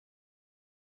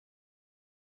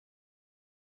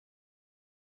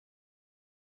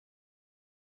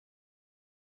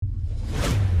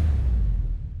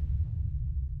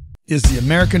Is the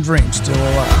American dream still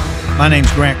alive? My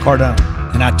name's Grant Cardone,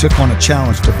 and I took on a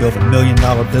challenge to build $1 million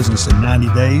business in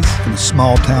 90 days in a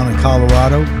small town in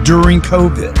Colorado during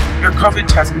COVID. Your COVID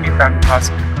test came back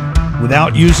positive.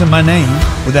 Without using my name,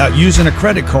 without using a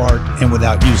credit card, and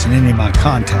without using any of my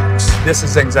contacts. This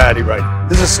is anxiety, right?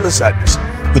 This is suicide mission.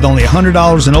 With only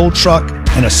 $100 an old truck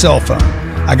and a cell phone,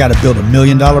 I got to build $1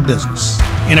 million business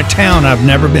in a town I've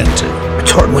never been to.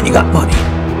 It's hard when you got money.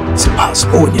 It's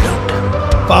impossible when you don't.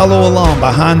 Follow along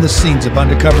behind the scenes of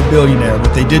Undercover Billionaire.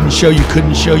 What they didn't show you,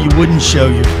 couldn't show you, wouldn't show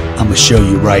you, I'm going to show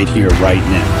you right here, right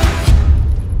now.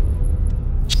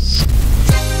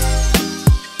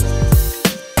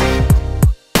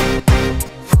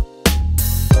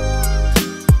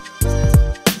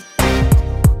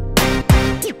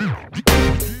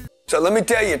 So let me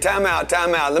tell you, time out.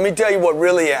 Let me tell you what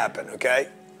really happened, okay?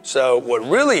 So what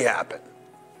really happened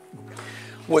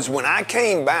was when I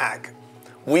came back,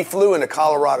 we flew into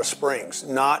Colorado Springs,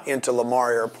 not into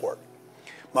Lamar Airport.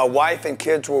 My wife and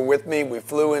kids were with me. We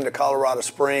flew into Colorado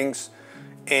Springs,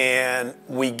 and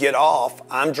we get off.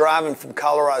 I'm driving from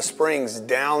Colorado Springs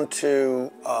down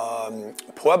to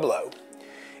Pueblo.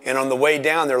 And on the way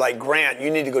down, they're like, Grant, you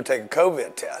need to go take a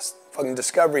COVID test. Fucking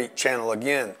Discovery Channel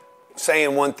again.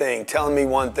 Saying one thing, telling me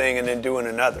one thing, and then doing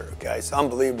another, okay? It's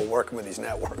unbelievable working with these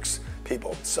networks.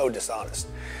 People, so dishonest.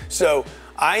 So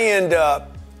I end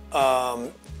up,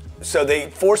 so they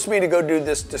forced me to go do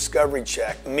this discovery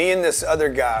check. Me and this other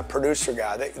guy, producer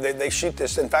guy, they shoot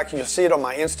this. In fact, you'll see it on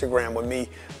my Instagram with me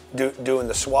doing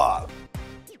the swab.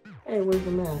 Hey, where's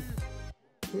the man?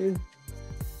 Here.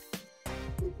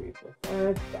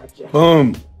 Gotcha.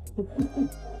 Boom.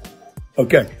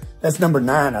 Okay, that's number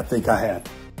 9 I think I had.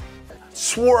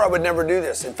 Swore I would never do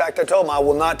this. In fact, I told them I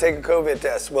will not take a COVID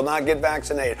test, will not get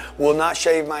vaccinated, will not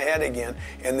shave my head again.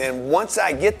 And then once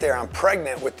I get there, I'm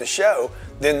pregnant with the show.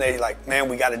 Then they like, man,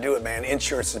 we got to do it, man.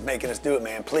 Insurance is making us do it,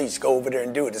 man. Please go over there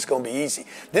and do it. It's going to be easy.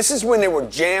 This is when they were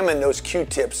jamming those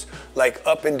Q-tips like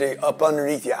up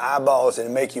underneath your eyeballs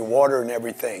and make you water and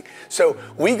everything. So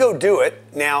we go do it.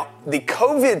 Now, the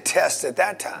COVID test at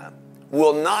that time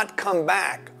will not come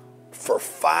back for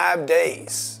 5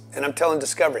 days. And I'm telling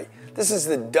Discovery, this is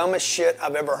the dumbest shit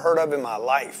I've ever heard of in my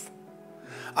life.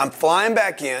 I'm flying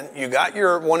back in. You got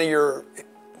one of your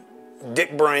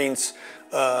dick brains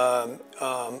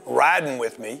riding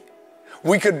with me.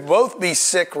 We could both be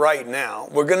sick right now.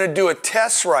 We're going to do a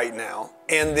test right now.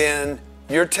 And then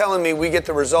you're telling me we get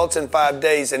the results in 5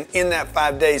 days. And in that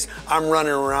 5 days, I'm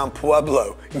running around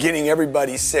Pueblo getting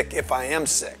everybody sick if I am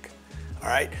sick. All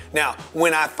right. Now,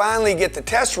 when I finally get the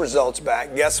test results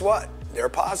back, guess what? They're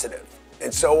positive.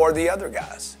 And so are the other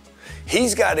guys.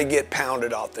 He's got to get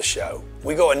pounded off the show.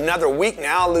 We go another week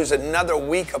now, I'll lose another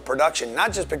week of production,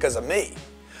 not just because of me,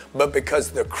 but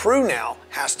because the crew now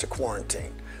has to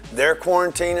quarantine. They're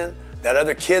quarantining, that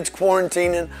other kid's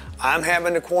quarantining, I'm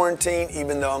having to quarantine,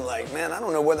 even though I'm like, man, I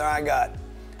don't know whether I got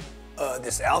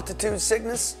this altitude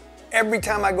sickness. Every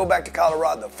time I go back to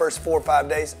Colorado, the first 4 or 5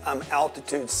 days, I'm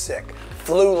altitude sick,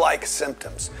 flu-like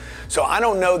symptoms. So I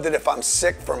don't know that if I'm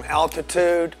sick from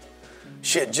altitude,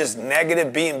 shit, just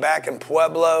negative being back in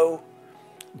Pueblo,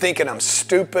 thinking I'm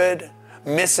stupid,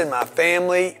 missing my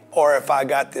family, or if I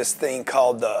got this thing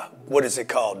called the Wuhan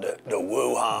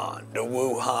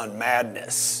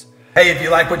madness. Hey, if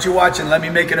you like what you're watching, let me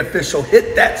make it official.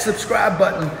 Hit that subscribe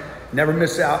button. Never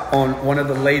miss out on one of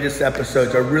the latest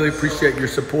episodes. I really appreciate your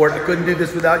support. I couldn't do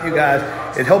this without you guys.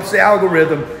 It helps the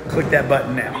algorithm. Click that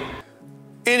button now.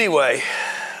 Anyway,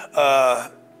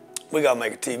 we got to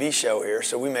make a TV show here,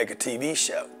 so we make a TV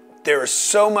show. There is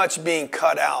so much being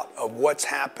cut out of what's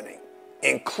happening,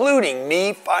 including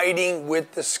me fighting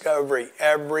with Discovery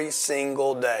every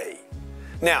single day.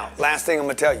 Now, last thing I'm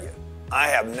going to tell you, I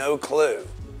have no clue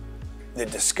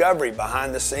that Discovery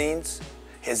behind the scenes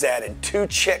has added 2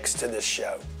 chicks to this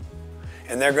show.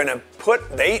 And they're going to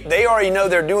they already know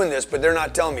they're doing this, but they're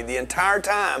not telling me. The entire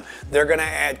time, they're going to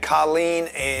add Colleen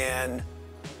and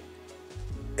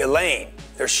Elaine.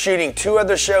 They're shooting 2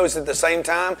 other shows at the same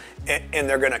time, and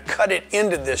they're going to cut it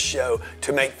into this show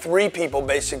to make 3 people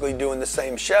basically doing the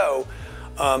same show.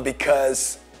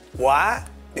 Because, why?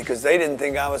 Because they didn't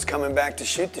think I was coming back to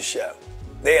shoot the show.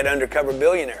 They had Undercover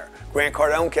Billionaire. Grant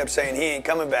Cardone kept saying he ain't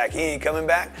coming back, he ain't coming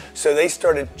back. So they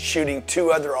started shooting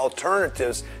 2 other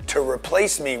alternatives to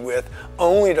replace me with,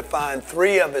 only to find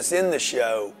 3 of us in the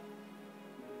show.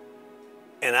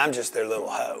 And I'm just their little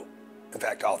hoe. In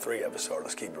fact, all 3 of us are,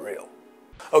 let's keep it real.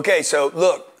 Okay, so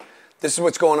look, this is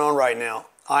what's going on right now.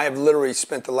 I have literally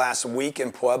spent the last week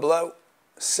in Pueblo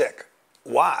sick.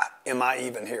 Why am I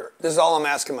even here? This is all I'm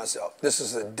asking myself. This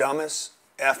is the dumbest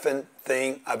effing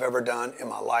thing I've ever done in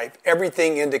my life.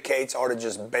 Everything indicates I ought to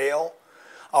just bail.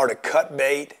 I ought to cut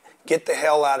bait, get the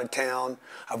hell out of town.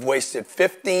 I've wasted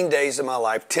 15 days of my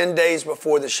life, 10 days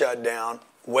before the shutdown,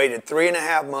 waited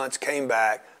 3.5 months, came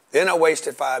back. Then I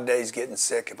wasted 5 days getting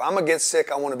sick. If I'm going to get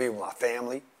sick, I want to be with my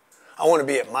family. I want to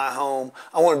be at my home.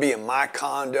 I want to be in my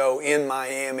condo in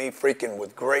Miami, freaking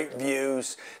with great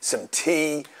views, some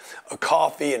tea, a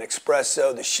coffee, an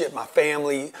espresso, the shit, my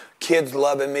family, kids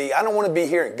loving me. I don't want to be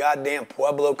here in goddamn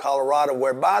Pueblo, Colorado,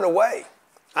 where, by the way,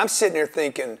 I'm sitting here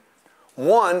thinking,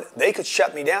 one, they could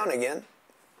shut me down again.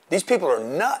 These people are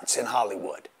nuts in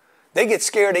Hollywood. They get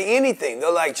scared of anything.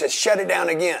 They're like, just shut it down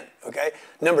again, okay?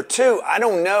 Number two, I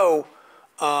don't know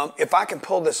if I can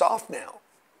pull this off now.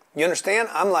 You understand?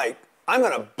 I'm like, I'm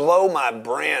going to blow my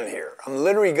brand here. I'm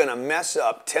literally going to mess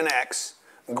up 10X,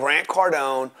 Grant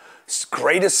Cardone,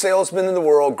 greatest salesman in the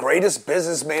world, greatest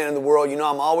businessman in the world. You know,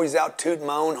 I'm always out tooting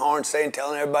my own horn, saying,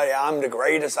 telling everybody I'm the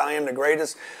greatest, I am the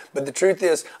greatest. But the truth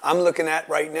is, I'm looking at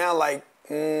right now like,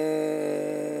 I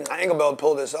ain't going to be able to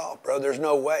pull this off, bro. There's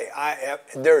no way.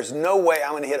 There's no way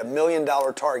I'm going to hit $1 million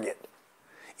target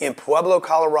in Pueblo,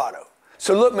 Colorado.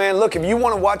 So look, man, look, if you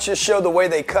want to watch this show the way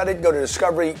they cut it, go to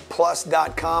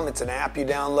discoveryplus.com. It's an app you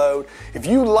download. If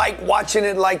you like watching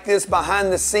it like this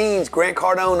behind the scenes, Grant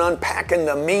Cardone unpacking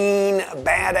the mean,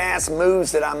 badass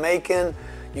moves that I'm making,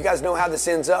 you guys know how this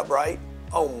ends up, right?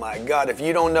 Oh my God, if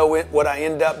you don't know what I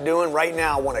end up doing, right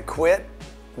now I want to quit,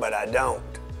 but I don't.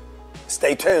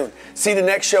 Stay tuned. See the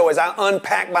next show as I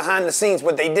unpack behind the scenes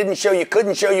what they didn't show you,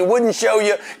 couldn't show you, wouldn't show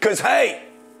you, because hey,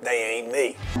 they ain't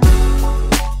me.